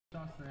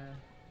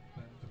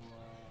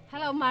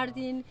Hello,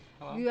 Martin.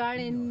 Hello. We are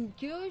in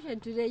Cluj, and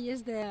today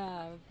is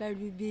the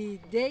very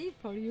big day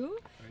for you.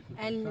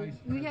 And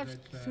we have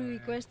three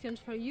questions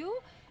for you.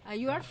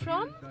 You are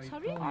from,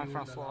 sorry? I'm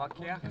from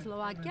Slovakia.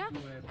 Slovakia.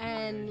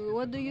 And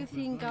what do you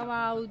think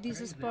about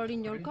this sport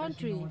in your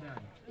country?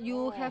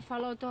 You have a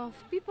lot of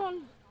people.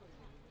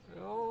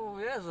 Oh,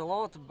 yes, a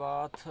lot,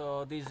 but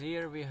this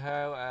year we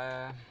have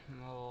a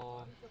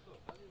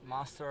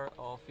Master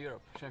of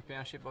Europe,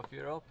 Championship of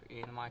Europe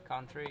in my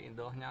country, in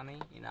Dohnany,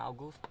 in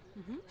August.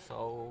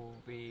 So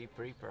we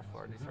prepare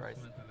for this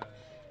race.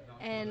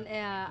 And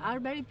are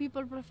very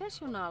people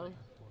professional?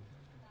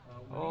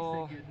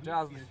 Oh,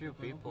 just a few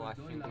people, I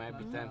think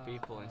maybe 10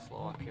 people in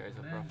Slovakia is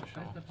a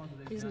professional.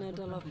 It's not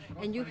a lot.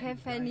 And you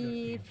have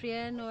any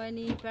friend or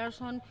any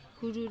person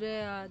who do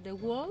the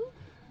world,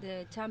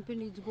 the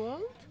champions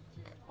world,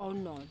 or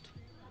not?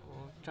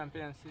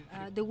 Championship?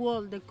 The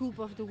world, the cup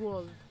of the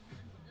world,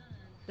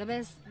 the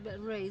best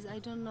race. I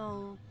don't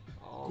know.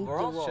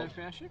 World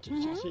Championship?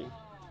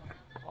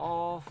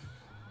 Oh,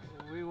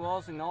 we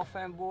was in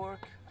Offenburg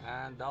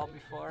and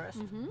Alpi Forest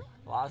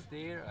last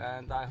year,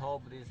 and I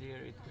hope this year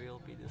it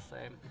will be the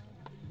same.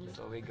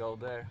 So we go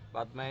there,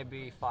 but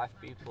maybe 5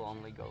 people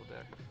only go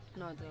there.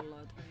 Not a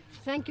lot.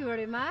 Thank you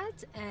very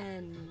much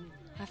and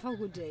have a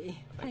good day.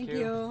 Thank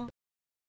you.